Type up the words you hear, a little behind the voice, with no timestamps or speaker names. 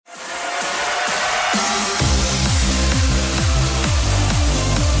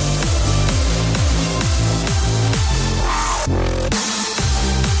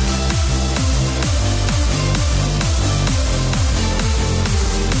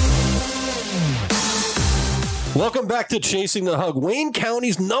Welcome back to Chasing the Hug, Wayne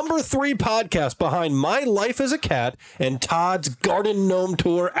County's #3 podcast behind My Life as a Cat and Todd's Garden Gnome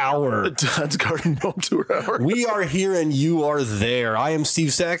Tour Hour. Todd's Garden Gnome Tour Hour. We are here and you are there. I am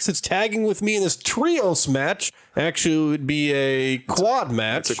Steve Sachs. It's tagging with me in this trios match. Actually, it would be a quad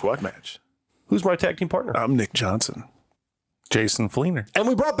match. It's a quad match. Who's my tag team partner? I'm Nick Johnson. Jason Fleener. And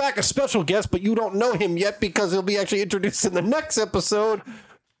we brought back a special guest, but you don't know him yet because he'll be actually introduced in the next episode.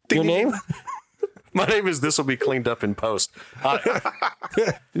 Your name? My name is This Will Be Cleaned Up in Post. I'm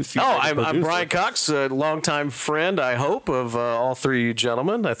Brian Cox, a longtime friend, I hope, of all three of you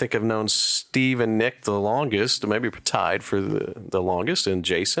gentlemen. I think I've known Steve and Nick the longest, maybe tied for the longest, and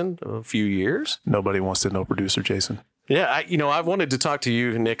Jason a few years. Nobody wants to know producer Jason. Yeah, I've wanted to talk to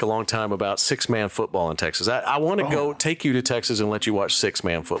you, Nick, a long time about six-man football in Texas. I want to go take you to Texas and let you watch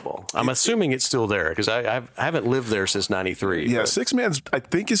six-man football. I'm assuming it's still there because I haven't lived there since '93. Yeah, six-man's I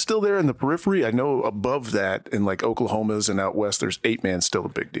think is still there in the periphery. I know above that in like Oklahoma's and out west, there's eight-man still a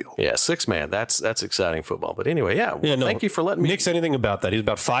big deal. Yeah, six-man, that's exciting football. But anyway, thank you for letting me. Nick said anything about that. He's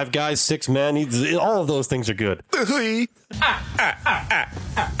about 5 guys, 6 men. All of those things are good.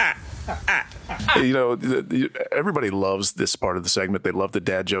 Everybody loves this part of the segment. They love the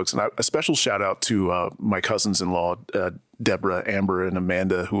dad jokes. And a special shout out to my cousins-in-law, Deborah, Amber, and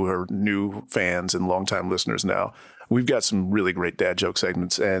Amanda, who are new fans and longtime listeners now. We've got some really great dad joke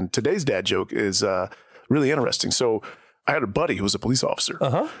segments. And today's dad joke is really interesting. So I had a buddy who was a police officer.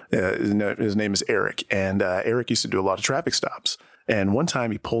 His name is Eric. And Eric used to do a lot of traffic stops. And one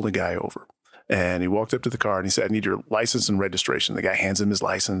time he pulled a guy over. And he walked up to the car and he said, "I need your license and registration." The guy hands him his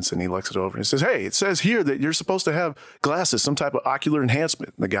license and he looks it over and he says, "Hey, it says here that you're supposed to have glasses, some type of ocular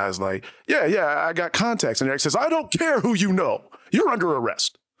enhancement." And the guy's like, yeah, I got contacts." And Eric says, "I don't care who you know. You're under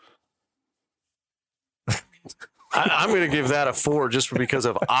arrest." I'm going to give that a 4 just because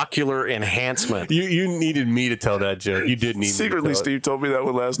of ocular enhancement. You needed me to tell that joke. You did need Secretly, me to tell Steve told me that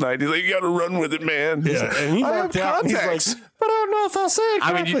one last night. He's like, "You got to run with it, man." Yeah, and he marked out and he's like, "But I don't know if I'll say it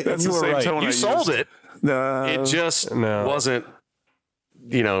correctly." That's you the were same right. tone You sold it. No. It just wasn't,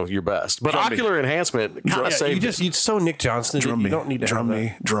 your best. But ocular enhancement kind of saved it. You so Nick Johnson. Drum you me. don't need to Drum have me.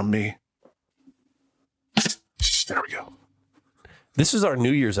 that. Drum me. There we go. This is our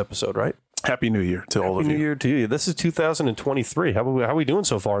New Year's episode, right? Happy New Year to all of you. New Year to you. This is 2023. How are we doing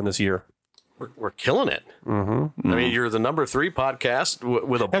so far in this year? We're killing it. Mm-hmm. I mean, you're the #3 podcast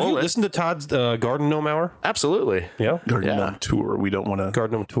with a bullet. Have you listened to Todd's Garden Gnome Hour? Absolutely. Yeah. Garden Gnome Tour. We don't want to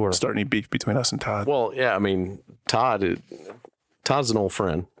Garden Gnome Tour. start any beef between us and Todd. Well, yeah, I mean, Todd's an old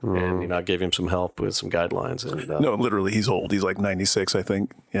friend, and I gave him some help with some guidelines. And No, literally, he's old. He's like 96, I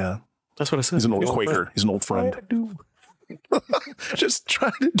think. Yeah. that's what I said. He's an old Quaker. He's an old friend. Just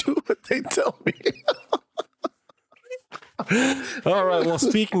trying to do what they tell me. All right. Well,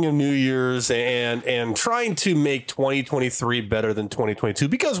 speaking of New Year's and trying to make 2023 better than 2022,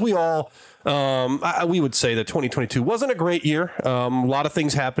 because we all we would say that 2022 wasn't a great year. A lot of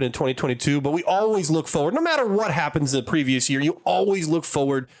things happened in 2022, but we always look forward. No matter what happens in the previous year, you always look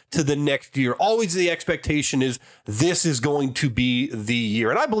forward to the next year. Always the expectation is this is going to be the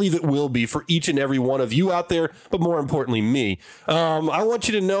year. And I believe it will be for each and every one of you out there, but more importantly, me. I want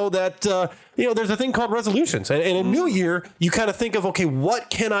you to know that, there's a thing called resolutions. And in a new year, you kind of think of, okay,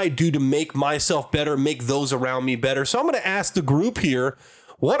 what can I do to make myself better, make those around me better? So I'm going to ask the group here,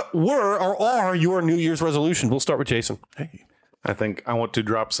 what were or are your New Year's resolutions? We'll start with Jason. Hey, I think I want to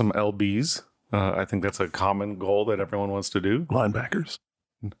drop some LBs. I think that's a common goal that everyone wants to do. Linebackers.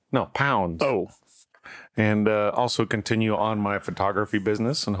 No, pounds. Oh. And also continue on my photography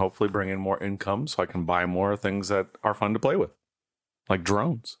business and hopefully bring in more income so I can buy more things that are fun to play with, like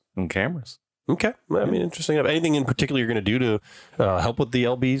drones and cameras. Okay. I mean, interesting. Anything in particular you're going to do to help with the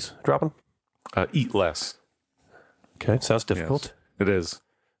LBs dropping? Eat less. Okay. Sounds difficult. Yes, it is.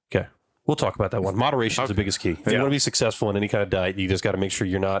 Okay. We'll talk about that one. Moderation is the biggest key. If you want to be successful in any kind of diet, you just got to make sure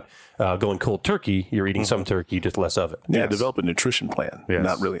you're not going cold turkey. You're eating some turkey, just less of it. Yeah, develop a nutrition plan,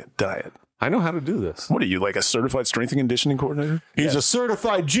 not really a diet. I know how to do this. What are you, like a certified strength and conditioning coordinator? He's a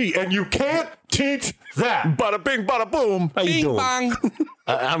certified G, and you can't teach that. Bada bing, bada boom. How you doing?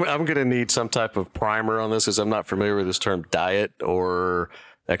 I'm going to need some type of primer on this because I'm not familiar with this term diet or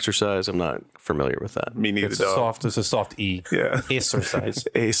exercise. I'm not familiar with that. Me neither. It's a soft E. Yeah. Exercise.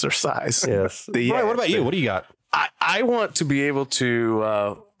 Exercise. Yes. Right, what about you? What do you got? I want to be able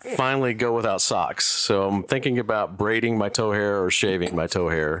to finally go without socks. So I'm thinking about braiding my toe hair or shaving my toe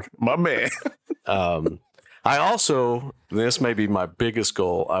hair. My man. I also, this may be my biggest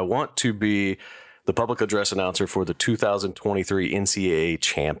goal, I want to be the public address announcer for the 2023 NCAA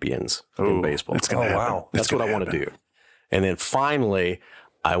champions in baseball. That's gonna happen. Wow. That's what I want to do. And then finally,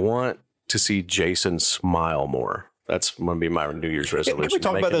 I want to see Jason smile more. That's going to be my New Year's resolution. Can we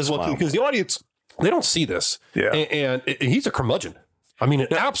talk about that as well, too? Because the audience, they don't see this. Yeah. And he's a curmudgeon. I mean,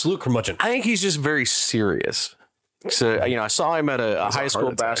 an absolute curmudgeon. I think he's just very serious. So, I saw him at a high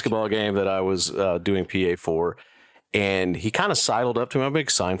school basketball game that I was doing PA for, and he kind of sidled up to me. I'm a big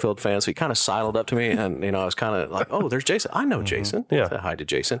Seinfeld fan, so he kind of sidled up to me, and, I was kind of like, oh, there's Jason. I know Jason. Yeah. I said hi to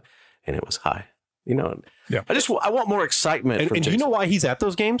Jason, and it was hi. Yeah. I want more excitement from And do Jason. you know why he's at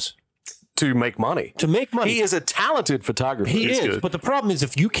those games? To make money. To make money. He is a talented photographer. He He's is, good. but the problem is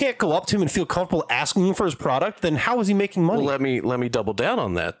if you can't go up to him and feel comfortable asking him for his product, then how is he making money? Well, let me double down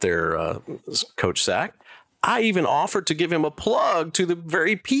on that there, Coach Sack. I even offered to give him a plug to the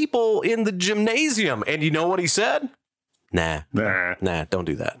very people in the gymnasium. And you know what he said? Nah, don't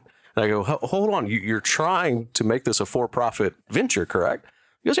do that. And I go, hold on. You're trying to make this a for-profit venture, correct?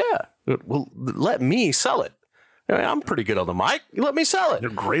 He goes, yeah. Well, let me sell it. I'm pretty good on the mic. Let me sell it.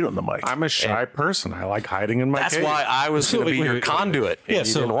 You're great on the mic. I'm a shy person. I like hiding in my That's cave. why I was going to be your conduit. And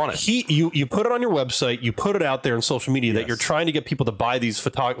you didn't want it. You put it on your website, you put it out there on social media that you're trying to get people to buy these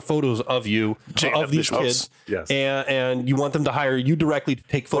photos of you, of these kids, and you want them to hire you directly to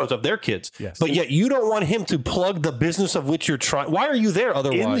take photos of their kids. Yes. But yet you don't want him to plug the business of which you're trying. Why are you there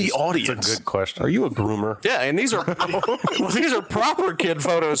otherwise? In the audience. That's a good question. Are you a groomer? Yeah, and these are these are proper kid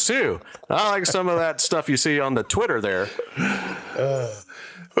photos too. I like some of that stuff you see on the Twitter there.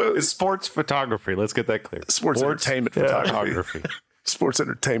 It's sports photography. Let's get that clear. Sports entertainment photography. Sports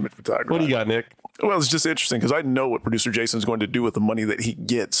entertainment photography. What do you got, Nick? Well, it's just interesting because I know what producer Jason is going to do with the money that he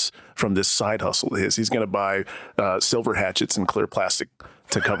gets from this side hustle of his. He's going to buy silver hatchets and clear plastic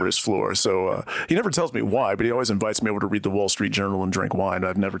to cover his floor. So he never tells me why, but he always invites me over to read the Wall Street Journal and drink wine.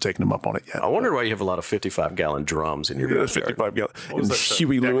 I've never taken him up on it yet. I wonder why you have a lot of 55-gallon drums in your backyard. 55-gallon. And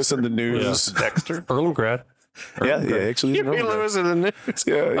Huey Lewis in the news. Dexter. Earlham grad. Yeah, actually. Huey Lewis in the news.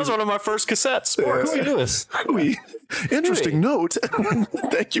 Yeah, that was one of my first cassettes. Sports. Huey Lewis. Huey. Interesting note.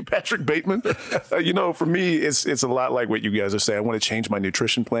 Thank you, Patrick Bateman. For me, it's a lot like what you guys are saying. I want to change my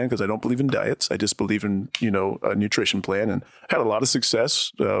nutrition plan because I don't believe in diets. I just believe in, a nutrition plan, and had a lot of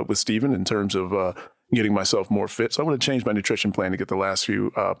success with Steven in terms of getting myself more fit. So I want to change my nutrition plan to get the last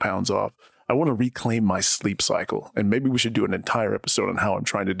few pounds off. I want to reclaim my sleep cycle, and maybe we should do an entire episode on how I'm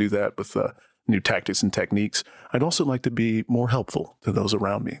trying to do that with new tactics and techniques. I'd also like to be more helpful to those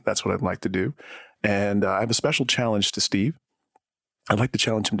around me. That's what I'd like to do. And I have a special challenge to Steve. I'd like to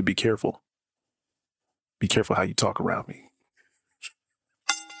challenge him to be careful. Be careful how you talk around me.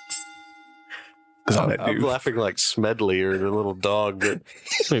 Because I'm laughing like Smedley or the little dog.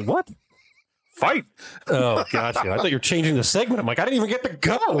 Wait, what? Fight. Oh, gotcha. I thought you were changing the segment. I'm like, I didn't even get to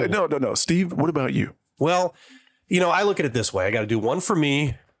go. No. Steve, what about you? Well, I look at it this way. I got to do one for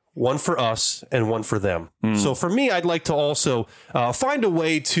me, one for us, and one for them. So for me, I'd like to also find a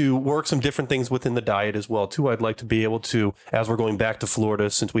way to work some different things within the diet as well, too. I'd like to be able to, as we're going back to Florida,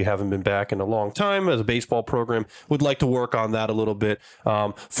 since we haven't been back in a long time as a baseball program, would like to work on that a little bit.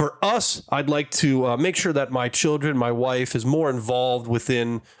 For us, I'd like to make sure that my children, my wife, is more involved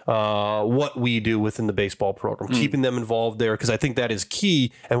within what we do within the baseball program, keeping them involved there, because I think that is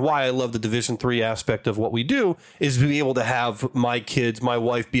key. And why I love the Division III aspect of what we do is to be able to have my kids, my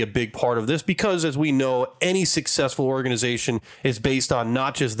wife, be a big part of this, because as we know, any successful organization is based on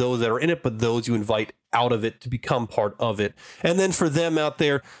not just those that are in it, but those you invite out of it to become part of it. And then for them out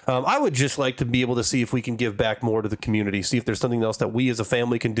there, I would just like to be able to see if we can give back more to the community, see if there's something else that we as a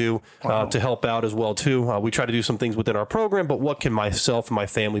family can do to help out as well too. We try to do some things within our program, but what can myself and my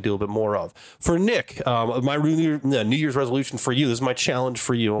family do a bit more of? For Nick, my New Year's resolution for you, this is my challenge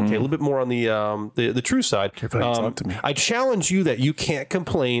for you. Okay, a little bit more on the true side. Talk to me. I challenge you that you can't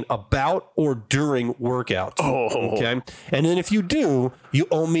complain about or during workouts. Okay, and then if you do, you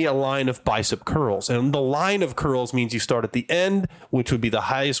owe me a line of bicep curls. And the line of curls means you start at the end, which would be the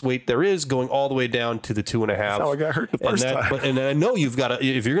highest weight there is, going all the way down to the 2.5. That's how I got hurt the first time. And I know you've got to,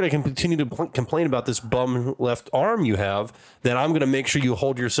 if you're going to continue to complain about this bum left arm you have, then I'm going to make sure you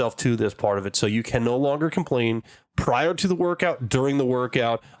hold yourself to this part of it. So you can no longer complain prior to the workout, during the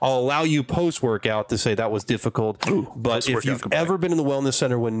workout. I'll allow you post-workout to say that was difficult. But if you've ever been in the wellness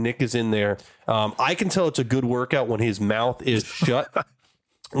center when Nick is in there, I can tell it's a good workout when his mouth is shut.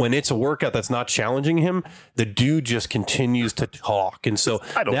 When it's a workout that's not challenging him, the dude just continues to talk. And so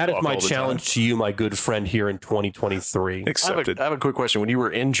that is my challenge to you, my good friend, here in 2023. Accepted. I have a quick question. When you were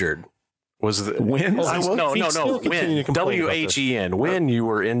injured, was the When? Oh, no, when? WHEN, when you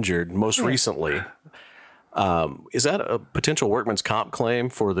were injured most recently, is that a potential workman's comp claim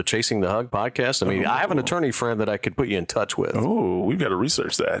for the Chasing the Hug podcast? I mean, I have an attorney friend that I could put you in touch with. Oh, we've got to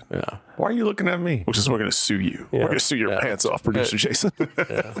research that. Yeah. Why are you looking at me? Which is we're going to sue you. We're going to sue your pants off, producer Jason.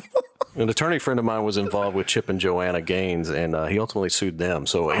 An attorney friend of mine was involved with Chip and Joanna Gaines, and he ultimately sued them.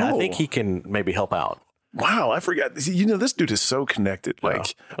 So I think he can maybe help out. Wow, I forgot. This dude is so connected.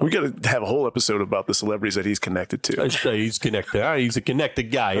 Like, we got to have a whole episode about the celebrities that he's connected to. He's connected. He's a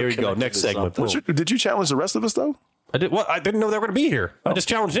connected guy. Here we go. Next segment. Did you challenge the rest of us, though? I did. Well, I didn't know they were going to be here. I just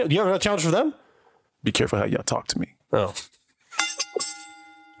challenged him. Do you have a challenge for them? Be careful how y'all talk to me. Oh.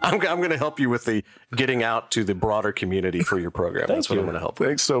 I'm going to help you with the getting out to the broader community for your program. That's what I'm going to help with.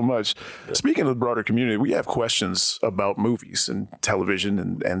 Thanks so much. Speaking of the broader community, we have questions about movies and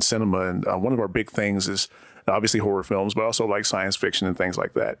television and cinema. And one of our big things is obviously horror films, but also like science fiction and things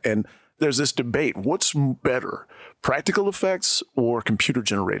like that. And there's this debate. What's better, practical effects or computer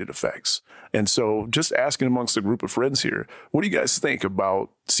generated effects? And so just asking amongst a group of friends here, what do you guys think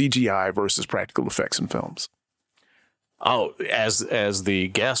about CGI versus practical effects in films? Oh, as the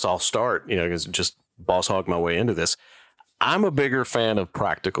guest, I'll start, because just boss hog my way into this. I'm a bigger fan of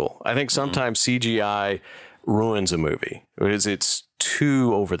practical. I think sometimes CGI ruins a movie because it's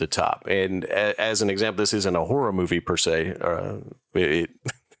too over the top. And as an example, this isn't a horror movie per se. It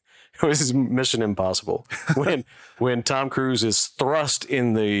was Mission Impossible when Tom Cruise is thrust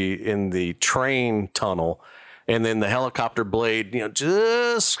in the train tunnel, and then the helicopter blade,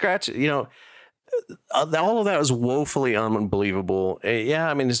 just scratch it, all of that was woefully unbelievable. Yeah,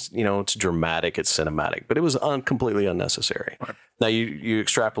 I mean, it's dramatic, it's cinematic, but it was completely unnecessary. Right. Now, you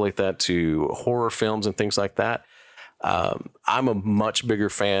extrapolate that to horror films and things like that. I'm a much bigger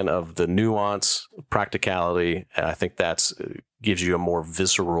fan of the nuance, practicality, and I think that's gives you a more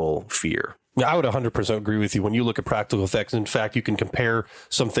visceral fear. Yeah, I would 100% agree with you. When you look at practical effects, in fact, you can compare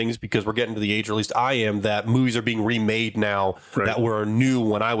some things because we're getting to the age, or at least I am, that movies are being remade now that were new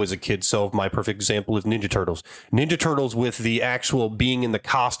when I was a kid. So my perfect example is Ninja Turtles. Ninja Turtles with the actual being in the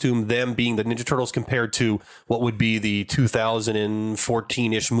costume, them being the Ninja Turtles compared to what would be the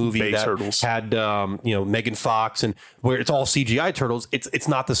 2014-ish movie Base that Turtles. Had, Megan Fox, and where it's all CGI turtles. It's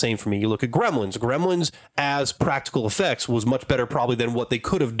not the same for me. You look at Gremlins. Gremlins as practical effects was much better probably than what they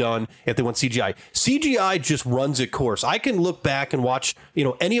could have done if they went CGI. CGI just runs its course. I can look back and watch,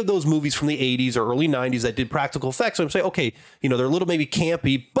 any of those movies from the 80s or early 90s that did practical effects. And I'm saying, okay, they're a little maybe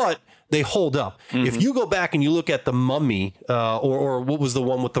campy, but they hold up. Mm-hmm. If you go back and you look at The Mummy, or what was the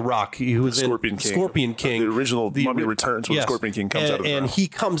one with The Rock? He was Scorpion King. Scorpion King. The original Mummy Returns when Scorpion King comes out of the ground. And he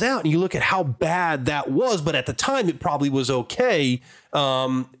comes out and you look at how bad that was, but at the time it probably was okay.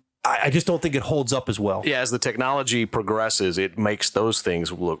 I just don't think it holds up as well. Yeah, as the technology progresses, it makes those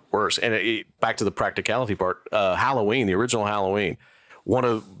things look worse. And back to the practicality part, Halloween, the original Halloween, one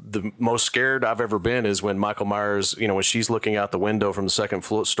of the most scared I've ever been is when Michael Myers, when she's looking out the window from the second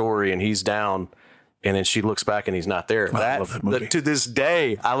story and he's down, and then she looks back and he's not there. I love that movie. To this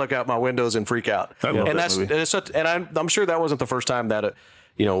day, I look out my windows and freak out. I love that movie. And I'm sure that wasn't the first time that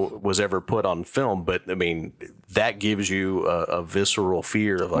was ever put on film, but I mean, that gives you a visceral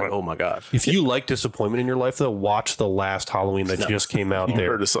fear of like, oh my gosh. If you like disappointment in your life, though, watch the last Halloween that just came out. You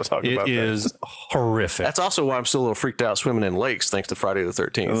heard us talk about that. It is horrific. That's also why I'm still a little freaked out swimming in lakes, thanks to Friday the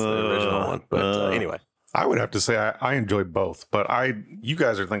 13th, the original one. But anyway. I would have to say I enjoy both, but you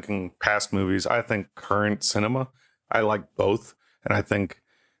guys are thinking past movies. I think current cinema, I like both. And I think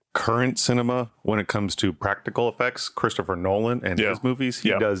current cinema, when it comes to practical effects, Christopher Nolan and his movies, he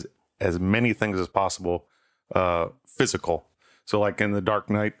does as many things as possible physical. So like in The Dark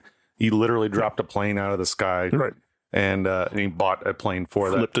Knight, he literally dropped a plane out of the sky, right? And he bought a plane for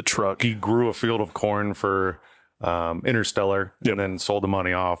that. Flipped a truck. He grew a field of corn for Interstellar, and then sold the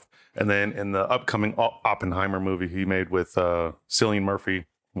money off. And then in the upcoming Oppenheimer movie he made with Cillian Murphy,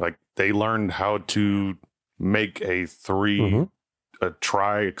 like they learned how to make a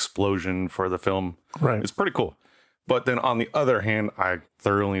tri-explosion for the film. Right. It's pretty cool. But then on the other hand, I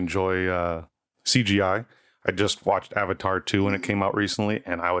thoroughly enjoy CGI. I just watched Avatar 2 when it came out recently,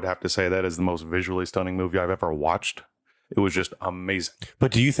 and I would have to say that is the most visually stunning movie I've ever watched. It was just amazing.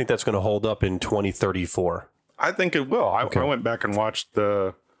 But do you think that's going to hold up in 2034? I think it will. I went back and watched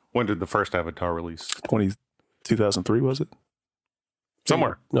when did the first Avatar release? 2003, was it?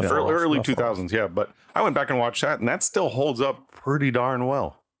 Somewhere. No, early 2000s, yeah. But I went back and watched that, and that still holds up pretty darn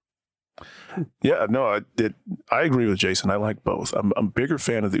well. Yeah, no, I agree with Jason. I like both. I'm a bigger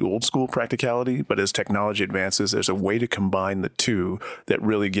fan of the old school practicality, but as technology advances, there's a way to combine the two that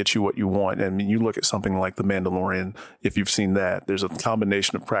really gets you what you want. I mean, you look at something like The Mandalorian, if you've seen that, there's a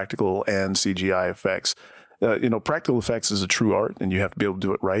combination of practical and CGI effects. Practical effects is a true art, and you have to be able to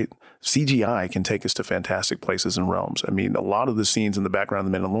do it right. CGI can take us to fantastic places and realms. I mean, a lot of the scenes in the background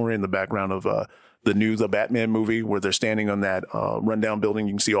of The Mandalorian, the background of the Batman movie, where they're standing on that rundown building,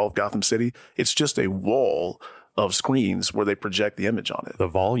 you can see all of Gotham City. It's just a wall of screens where they project the image on it. The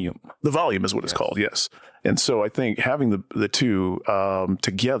volume. The volume is what it's called, yes. And so I think having the two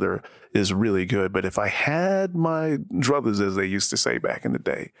together is really good. But if I had my druthers, as they used to say back in the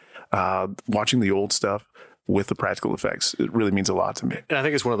day, watching the old stuff with the practical effects, it really means a lot to me. And I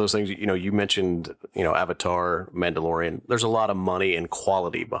think it's one of those things, you mentioned, Avatar, Mandalorian. There's a lot of money and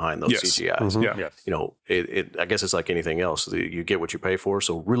quality behind those CGIs. Mm-hmm. Yeah. Yes. I guess it's like anything else. You get what you pay for.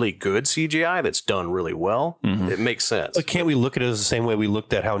 So really good CGI that's done really well, it makes sense. But can't we look at it as the same way we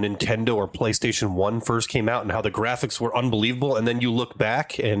looked at how Nintendo or PlayStation 1 first came out and how the graphics were unbelievable? And then you look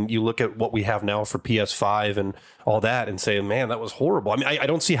back and you look at what we have now for PS5 and all that and say, man, that was horrible. I mean, I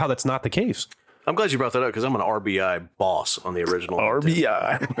don't see how that's not the case. I'm glad you brought that up because I'm an RBI boss on the original. RBI.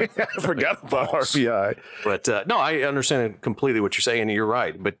 I forgot about RBI. But no, I understand completely what you're saying. And you're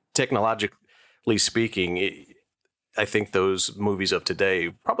right. But technologically speaking, I think those movies of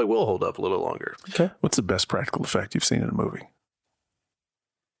today probably will hold up a little longer. Okay. What's the best practical effect you've seen in a movie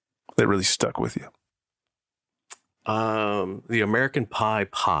that really stuck with you? The American Pie.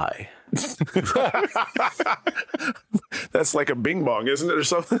 That's like a bing bong, isn't it, or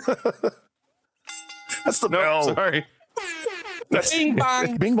something? That's the bell. Sorry. That's, bing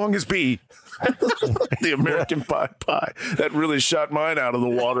bong. Bing bong is B. The American Pie. That really shot mine out of the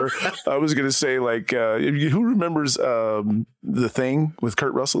water. I was going to say, who remembers The Thing with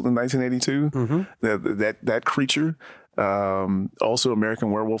Kurt Russell in 1982? Mm-hmm. That creature. Also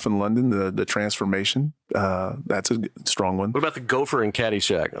American Werewolf in London, the transformation. That's a strong one. What about the gopher in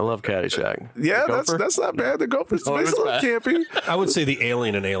Caddyshack? I love Caddyshack. Yeah, that's not bad. The gopher's a little campy. I would say the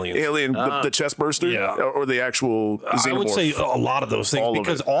Alien and Aliens. Alien, the chest burster, or the actual xenomorph. I would say a lot of those things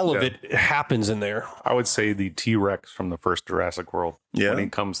because all of it happens in there. I would say the T-Rex from the first Jurassic World. Yeah. When he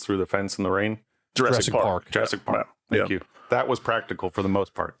comes through the fence in the rain. Jurassic Park. Jurassic Park. Thank you. That was practical for the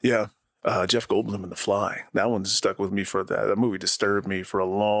most part. Yeah. Jeff Goldblum in The Fly. That one stuck with me for that. That movie disturbed me for a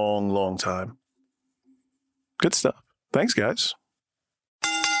long, long time. Good stuff. Thanks, guys.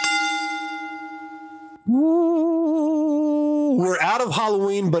 Ooh, we're out of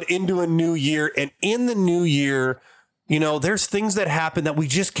Halloween, but into a new year. And in the new year, there's things that happen that we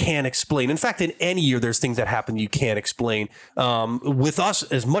just can't explain. In fact, in any year, there's things that happen you can't explain. With us,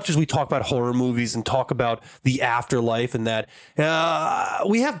 as much as we talk about horror movies and talk about the afterlife and that,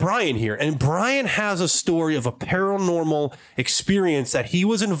 we have Brian here. And Brian has a story of a paranormal experience that he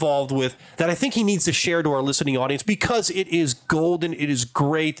was involved with that I think he needs to share to our listening audience because it is golden. It is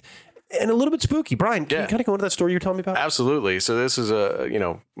great. And a little bit spooky. Brian, can you kind of go into that story you're telling me about? Absolutely. So this is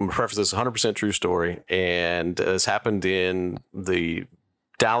preface this 100% true story. And this happened in the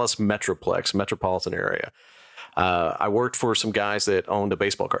Dallas metropolitan area. I worked for some guys that owned a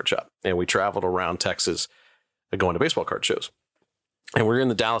baseball card shop. And we traveled around Texas going to baseball card shows. And we're in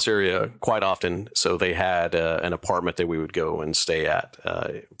the Dallas area quite often. So they had an apartment that we would go and stay at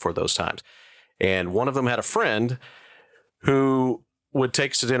for those times. And one of them had a friend who would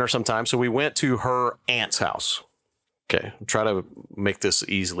take us to dinner sometime. So we went to her aunt's house. Okay. Try to make this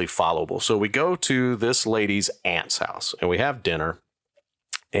easily followable. So we go to this lady's aunt's house and we have dinner.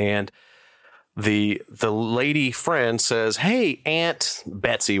 And the lady friend says, "Hey, Aunt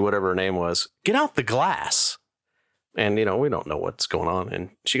Betsy," whatever her name was, "get out the glass." And, we don't know what's going on. And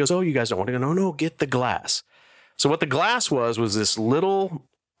she goes, "Oh, you guys don't want to go?" No, get the glass. So what the glass was this little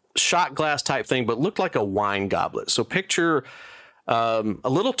shot glass type thing, but looked like a wine goblet. So picture a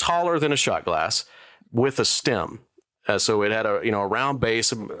little taller than a shot glass with a stem. So it had a round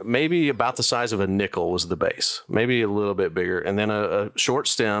base, maybe about the size of a nickel was the base, maybe a little bit bigger, and then a short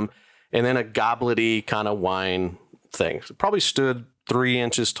stem, and then a goblety kind of wine thing. So probably stood 3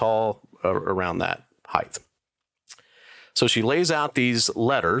 inches tall around that height. So she lays out these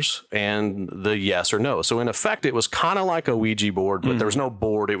letters and the yes or no. So in effect, it was kind of like a Ouija board, but there was no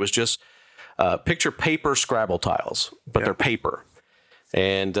board. It was just picture paper Scrabble tiles, but they're paper.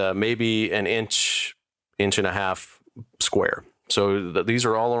 And maybe an inch and a half square. So these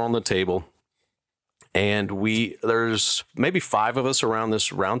are all on the table. And there's maybe 5 of us around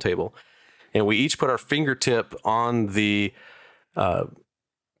this round table. And we each put our fingertip on the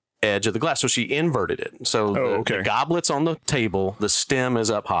edge of the glass. So she inverted it. So the goblet's on the table, the stem is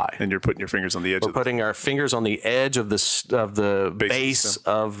up high. And you're putting your fingers on the edge. We're putting our fingers on the edge of the base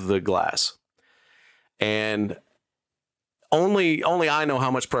of the glass. And only I know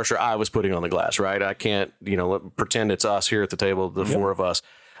how much pressure I was putting on the glass, right? I can't, pretend it's us here at the table, the 4 of us.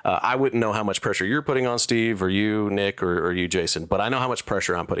 I wouldn't know how much pressure you're putting on, Steve, or you, Nick, or you, Jason, but I know how much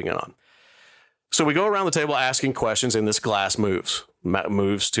pressure I'm putting it on. So we go around the table asking questions, and this glass moves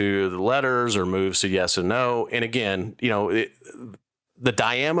to the letters or moves to yes and no. And again, the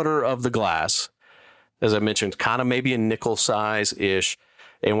diameter of the glass as I mentioned, kind of maybe a nickel size ish.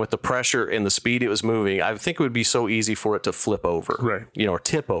 And with the pressure and the speed it was moving, I think it would be so easy for it to flip over, right? Or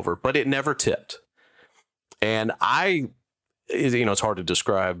tip over, but it never tipped. And it's hard to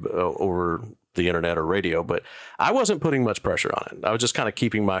describe over the internet or radio, but I wasn't putting much pressure on it. I was just kind of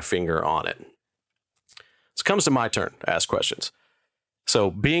keeping my finger on it. So it comes to my turn to ask questions.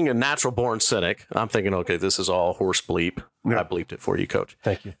 So being a natural born cynic, I'm thinking, okay, this is all horse bleep. Yeah. I bleeped it for you, Coach.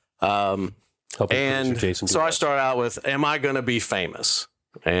 Thank you. And so I start out with, am I going to be famous?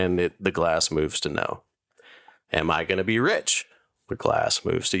 And the glass moves to no. Am I going to be rich? The glass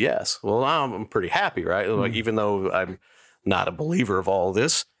moves to yes. Well, I'm pretty happy, right? Like, even though I'm not a believer of all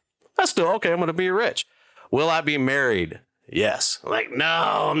this, that's still okay. I'm going to be rich. Will I be married? Yes. I'm like, no,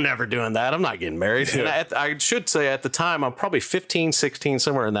 I'm never doing that. I'm not getting married. And I should say at the time, I'm probably 15, 16,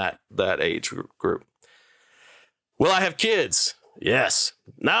 somewhere in that age group. Will I have kids? Yes.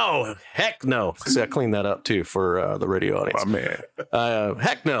 No. Heck no. See, I cleaned that up too for the radio audience. My man.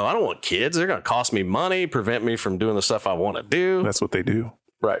 Heck no. I don't want kids. They're going to cost me money, prevent me from doing the stuff I want to do. That's what they do.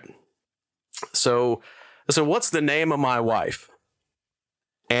 Right. So what's the name of my wife?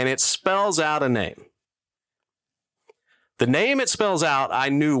 And it spells out a name. The name it spells out, I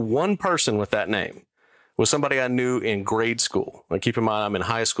knew one person with that name. Was somebody I knew in grade school. Like, keep in mind, I'm in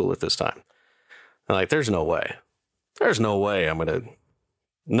high school at this time. I'm like, there's no way. There's no way I'm going to,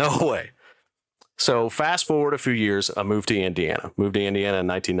 no way. So fast forward a few years, I moved to Indiana. Moved to Indiana in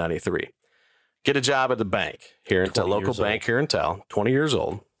 1993. Get a job at the bank here in local bank here in town. 20 years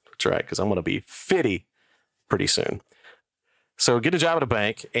old. That's right, because I'm going to be 50 pretty soon. So get a job at a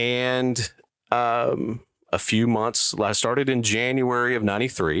bank, and a few months, I started in January of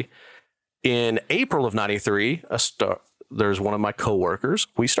 93. In April of 93, there's one of my coworkers.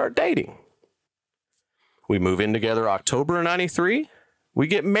 We start dating. We move in together October of 93. We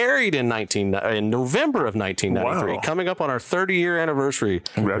get married in November of 1993, coming up on our 30-year anniversary,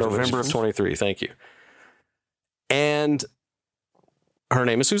 November of 23. Thank you. And her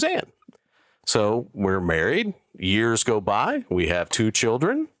name is Suzanne. So we're married. Years go by. We have 2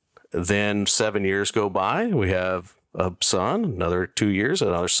 children. Then 7 years go by. We have a son, another 2 years,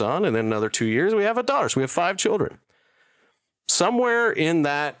 another son, and then another 2 years. We have a daughter. So we have 5 children. Somewhere in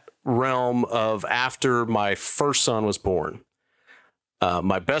that realm of after my first son was born,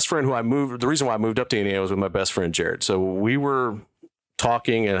 my best friend the reason why I moved up to Indiana was with my best friend, Jared. So we were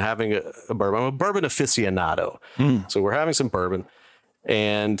talking and having a bourbon. I'm a bourbon aficionado. So we're having some bourbon,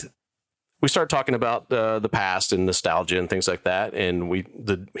 and we started talking about the past and nostalgia and things like that. And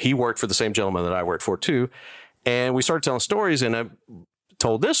he worked for the same gentleman that I worked for too. And we started telling stories, and I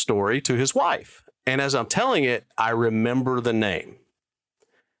told this story to his wife. And as I'm telling it, I remember the name.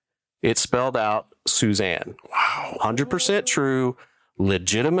 It spelled out Suzanne. Wow. 100% true,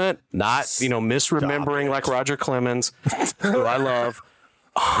 legitimate, not, misremembering like Roger Clemens, who I love.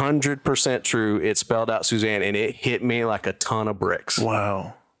 100% true. It spelled out Suzanne, and it hit me like a ton of bricks.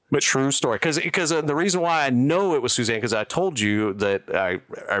 Wow. But true story. Because the reason why I know it was Suzanne, because I told you that I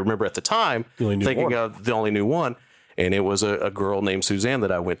remember at the time thinking of the only new one, and it was a girl named Suzanne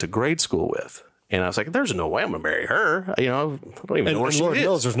that I went to grade school with. And I was like, there's no way I'm going to marry her. I don't even know where she Lord is.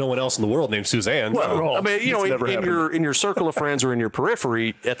 knows there's no one else in the world named Suzanne. Well, I mean, in your circle of friends or in your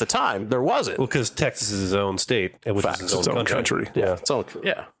periphery at the time, there wasn't. Well, because Texas is his own state, which is its own country. Yeah,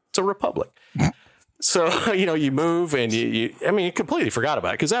 it's a republic. So, you move and you completely forgot about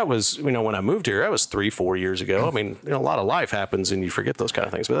it, because that was, when I moved here, that was 3-4 years ago. I mean, a lot of life happens and you forget those kind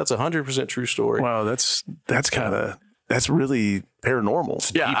of things, but that's 100% true story. Wow. That's really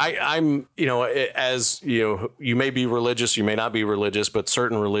paranormal. Yeah. I'm, as you may be religious, you may not be religious, but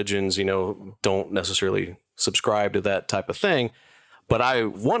certain religions, don't necessarily subscribe to that type of thing. But I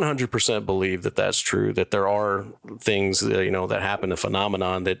 100% believe that that's true, that there are things, that happen, a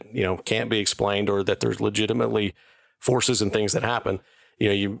phenomenon that, can't be explained, or that there's legitimately forces and things that happen.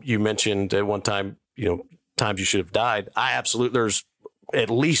 You mentioned at one time, times you should have died. There's at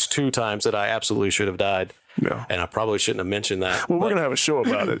least 2 times that I absolutely should have died. Yeah. And I probably shouldn't have mentioned that. Well, we're going to have a show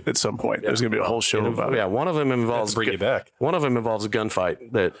about it at some point. There's going to be a whole show about it. Yeah. One of them involves bring you back. One of them involves a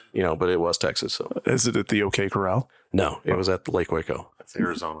gunfight that, but it was Texas. So is it at the OK Corral? No, it was at Lake Waco. That's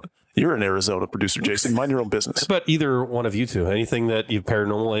Arizona. You're in Arizona, producer Jason. Mind your own business. But either one of you two, anything that you've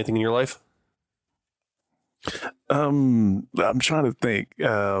paranormal, anything in your life? I'm trying to think.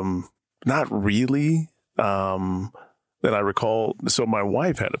 Not really. That I recall. So my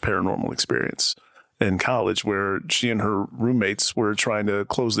wife had a paranormal experience in college where she and her roommates were trying to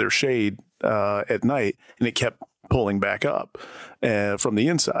close their shade at night, and it kept pulling back up from the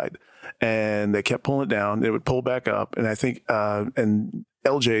inside. and they kept pulling it down. It would pull back up. And I think, and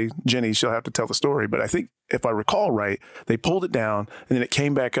LJ, Jenny, she'll have to tell the story, but I think if I recall right, they pulled it down and then it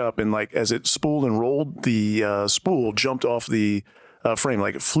came back up, and like as it spooled and rolled, the spool jumped off the frame,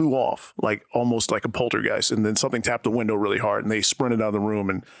 like it flew off, like almost like a poltergeist. And then something tapped the window really hard, and they sprinted out of the room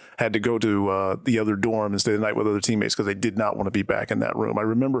and had to go to the other dorm and stay the night with other teammates because they did not want to be back in that room. I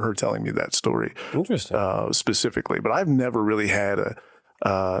remember her telling me that story. Interesting. Specifically, but I've never really had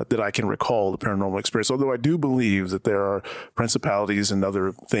that I can recall the paranormal experience. Although I do believe that there are principalities and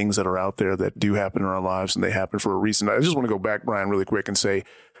other things that are out there that do happen in our lives, and they happen for a reason. I just want to go back, Brian, really quick and say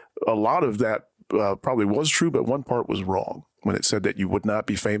a lot of that probably was true, but one part was wrong when it said that you would not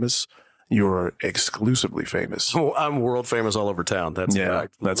be famous. You're exclusively famous. Oh, I'm world famous all over town. That's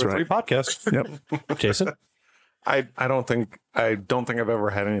fact. That's right. 3 podcasts. Yep. Jason? I don't think I've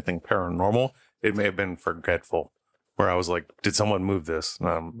ever had anything paranormal. It may have been forgetful, where I was like, did someone move this?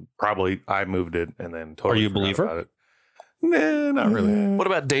 Probably I moved it and then totally. Are you a believer? About it. Nah, not really. What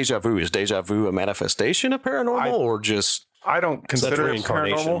about deja vu? Is deja vu a manifestation of paranormal or just? I don't That's consider it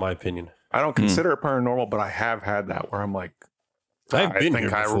reincarnation, paranormal. in my opinion. I don't consider it paranormal, but I have had that where I'm like, I've been here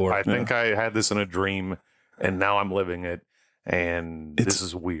before. I think I had this in a dream, and now I'm living it, and this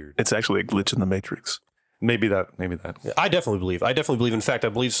is weird. It's actually a glitch in the Matrix. Maybe that. Yeah, I definitely believe. In fact, I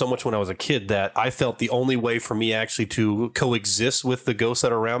believed so much when I was a kid that I felt the only way for me actually to coexist with the ghosts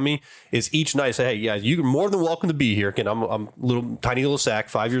that are around me is each night say, hey, yeah, you're more than welcome to be here. Again, I'm a tiny little sack,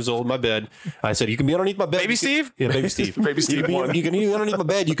 5 years old in my bed. I said, you can be underneath my bed. Baby Steve? Yeah, baby Steve. Baby Steve one. You can be underneath my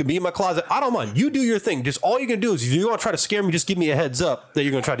bed. You can be in my closet. I don't mind. You do your thing. Just all you're going to do is if you're going to try to scare me, just give me a heads up that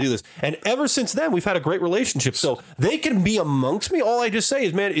you're going to try to do this. And ever since then, we've had a great relationship. So they can be amongst me. All I just say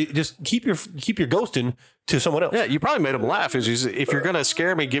is, man, just keep your ghosting to someone else. Yeah, you probably made him laugh. If you're going to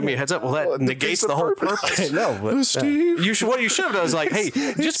scare me, give me a heads up. Well, that negates the whole purpose. No, but, Steve. What you should have done is like, hey,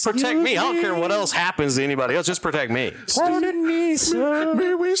 just protect me. I don't care what else happens to anybody else. Just protect me. pardon me, sir.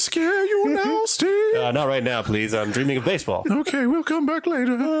 May we scare you now, Steve? Not right now, please. I'm dreaming of baseball. Okay, we'll come back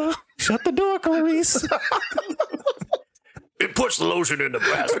later. Shut the door, Clarice. It puts the lotion in the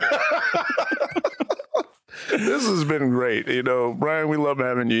basket. This has been great. You know, Brian, we love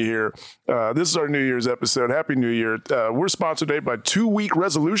having you here. This is our New Year's episode. Happy New Year. We're sponsored today by 2-week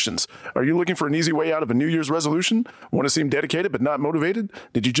resolutions. Are you looking for an easy way out of a New Year's resolution? Want to seem dedicated but not motivated?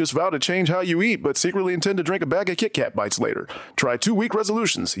 Did you just vow to change how you eat but secretly intend to drink a bag of Kit Kat bites later? Try 2-week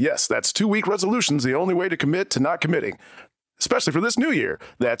resolutions. Yes, that's 2-week resolutions, the only way to commit to not committing. Especially for this new year.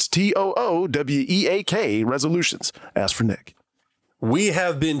 That's TOOWEAK resolutions. Ask for Nick. We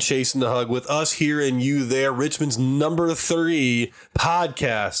have been chasing the hug with us here and you there. Richmond's number 3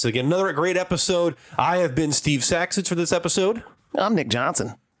 podcast. Again, another great episode. I have been Steve Saxage for this episode. I'm Nick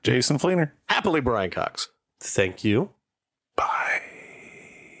Johnson. Jason Fleener. Happily, Brian Cox. Thank you. Bye.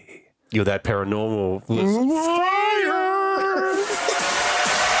 You're that paranormal.